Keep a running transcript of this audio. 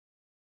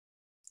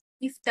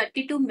If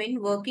 32 men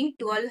working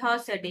 12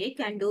 hours a day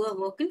can do a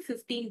work in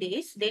 15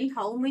 days, then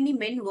how many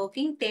men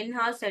working 10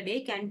 hours a day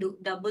can do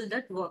double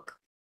that work?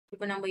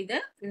 இப்போ நம்ம இதை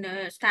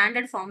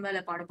standard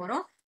ஃபார்முலால பாட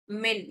போறோம்.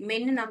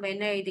 மென் நம்ம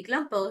என்ன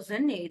எழுதிக்கலாம்,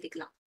 person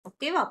எழுதிக்கலாம்.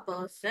 ஓகேவா?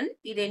 பர்சன்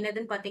இது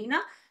என்னதுன்னு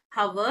பாத்தீங்கன்னா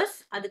ஹவர்ஸ்,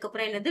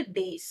 அதுக்கப்புறம் என்னது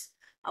டேஸ்.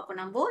 அப்போ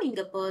நம்ம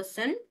இங்க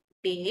பர்சன்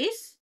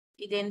டேஸ்,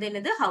 இது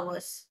என்னது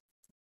ஹவர்ஸ்.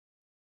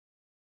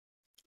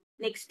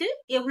 நெக்ஸ்ட்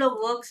எவ்வளவு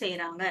ஒர்க்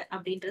செய்யறாங்க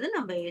அப்படின்றது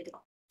நம்ம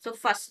எழுதுறோம். ஸோ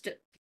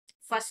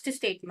ஃபர்ஸ்ட்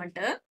ஸ்டேட்மெண்ட்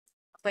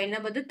அப்ப என்ன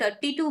வந்து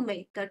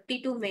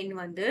 32 மென்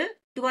வந்து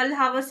 12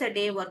 ஹவர்ஸ் அ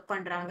டே ஒர்க்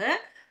பண்றாங்க,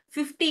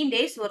 15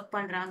 டேஸ் ஒர்க்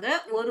பண்றாங்க,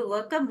 ஒரு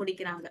ஒர்க்கை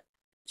முடிக்கிறாங்க.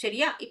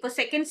 சரியா? இப்போ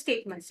செகண்ட்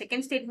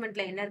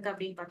ஸ்டேட்மெண்ட்ல என்ன இருக்கு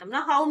அப்படின்னு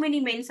பார்த்தோம்னா ஹவு மெனி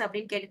மென்ஸ்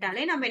அப்படின்னு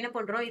கேட்டுட்டாலே நம்ம என்ன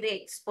பண்றோம், இதை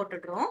எக்ஸ்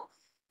போட்டுடுறோம்.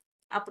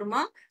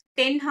 அப்புறமா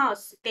 10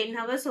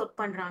 ஹவர்ஸ்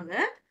ஒர்க் பண்றாங்க.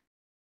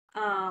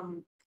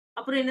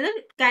 அப்புறம் என்னது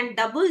கேன்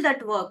டபுள்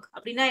தட் ஒர்க்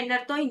அப்படின்னா என்ன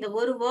அர்த்தம், இந்த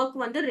ஒரு ஒர்க்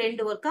வந்து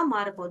 2 ஒர்க்கா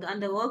மாற போகுது.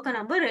 அந்த ஒர்க்கை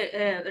நம்ம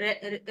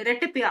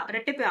ரெட்டிப்பி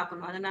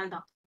ஆக்கணும். அதனால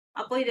தான்.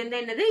 அப்போ இது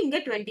என்னது இங்க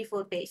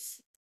 24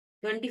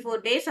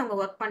 டேஸ் அவங்க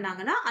ஒர்க்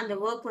பண்ணாங்கன்னா அந்த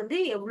ஒர்க் வந்து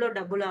எவ்வளவு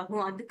டபுள்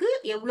ஆகும், அதுக்கு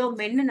எவ்வளவு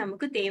மென்னு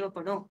நமக்கு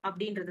தேவைப்படும்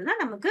அப்படின்றது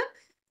தான் நமக்கு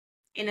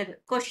என்னது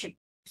கொஸ்டின்.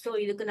 ஸோ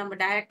இதுக்கு நம்ம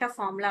டைரக்டா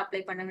ஃபார்முலா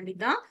அப்ளை பண்ண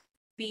வேண்டியதுதான்.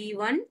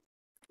 P1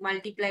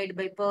 multiplied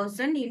by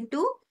person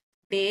into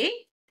day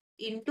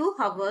into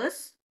hours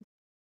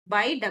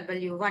by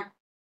W1.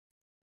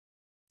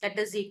 That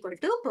is equal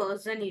to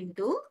person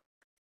into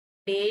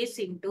days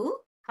into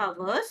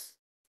hours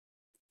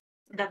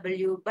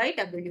W by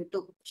W2.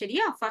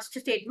 சரியா? First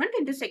statement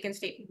into second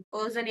statement.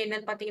 person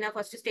என்னன்னு பாத்தீங்கன்னா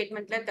first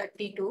ஸ்டேட்மெண்ட்ல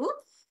 32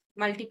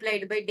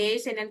 multiplied by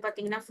days என்னன்னு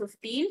பாத்தீங்கன்னா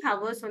 15,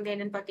 hours வந்து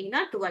என்னன்னு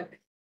பாத்தீங்கன்னா 12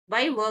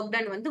 by work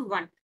done வந்து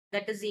 1.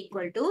 That is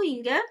equal to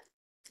இங்க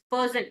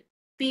person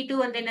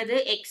P2 வந்து என்னது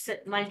x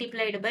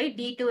multiplied by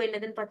D2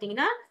 என்னதுன்னு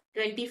பாத்தீங்கன்னா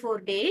 24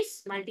 days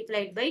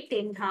multiplied by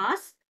 10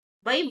 hours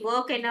by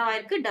work என்னவா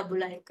இருக்கு,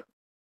 டபுள் ஆயிருக்கு.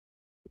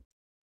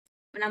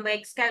 நம்ம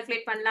எக்ஸ்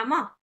கால்குலேட்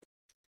பண்ணலாமா?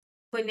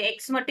 இப்போ இந்த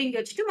எக்ஸ் மட்டும் இங்க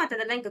வச்சுட்டு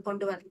மற்றதெல்லாம் இங்க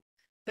கொண்டு வரணும்.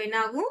 இப்போ என்ன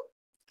ஆகும்,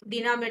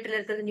 டினாமினேட்டர்ல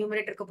இருக்கிறது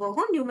நியூமரேட்டருக்கு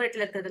போகும்,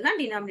 நியூமரேட்டர்ல இருக்கிறதெல்லாம்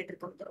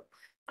டினாமினேட்டருக்கு வந்துடும்.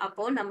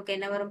 அப்போ நமக்கு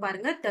என்ன வரும்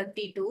பாருங்க,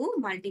 32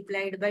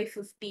 multiplied by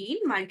 15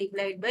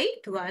 multiplied by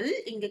 12,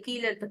 இங்க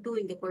கீழே இருக்க 2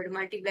 இங்க போயிடும்,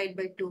 multiplied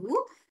by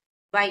 2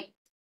 by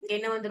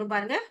என்ன வந்துடும்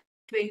பாருங்க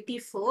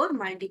 24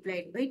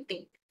 multiplied by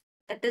 10.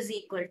 That is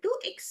equal to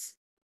x.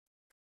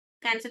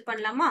 Cancel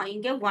பண்ணலாமா?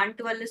 இங்க 1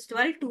 12 is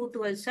 12, 2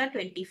 12s are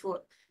 24.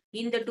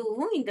 இந்த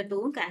 2வும் இந்த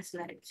 2வும்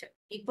கேன்சல் ஆயிடுச்சு.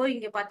 இப்போ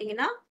இங்க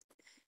பாத்தீங்கன்னா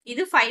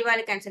இது 5 ஆல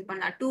கேன்சல்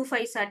பண்ணலாம். 2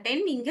 5s are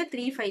 10, இங்க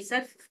 3 5s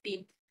are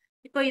 15.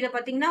 இப்போ இத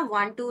பாத்தீங்கன்னா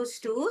 1 2 is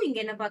 2, இங்க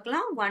என்ன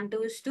பார்க்கலாம் 1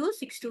 2 is 2,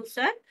 6 2s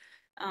are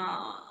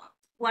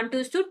 1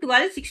 2 is 2,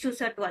 12, 6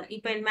 2s are 12.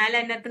 இப்போ மேல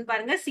என்ன இருக்குன்னு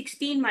பாருங்க,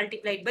 16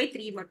 multiplied by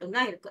 3 மட்டும்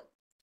தான் இருக்கு.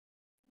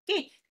 Okay,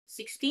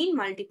 16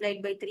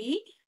 multiplied by 3,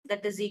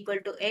 that is equal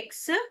to x.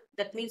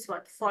 That means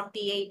what?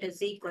 48 is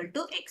equal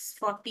to x.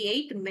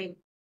 48 men.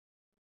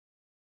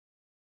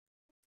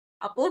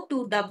 Appo to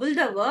double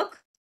the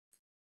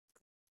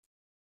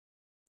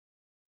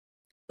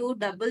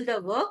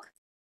work,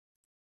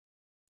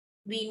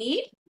 we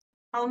need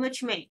how much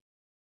men?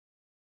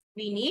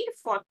 We need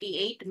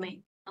 48 men.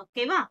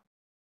 Okay va?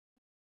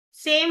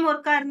 Same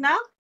work இருந்தா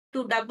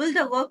to double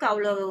the work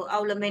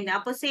அவ்வளவு men.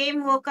 அப்போ same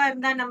work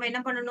இருந்தா நம்ம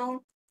என்ன பண்ணணும்,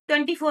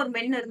 24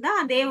 men இருந்தா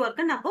அதே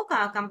ஒர்க்கை நம்ம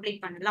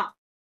கம்ப்ளீட் பண்ணலாம்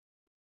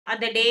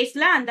அந்த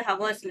டேஸ்ல அந்த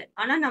ஹவர்ஸ்ல.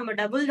 ஆனா நம்ம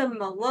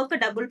ஒர்க்கை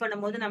டபுள்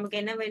பண்ணும்போது நமக்கு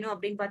என்ன வேணும்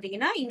அப்படின்னு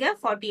பாத்தீங்கன்னா இங்க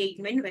 48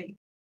 men வேணும்.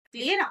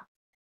 கிளியரா?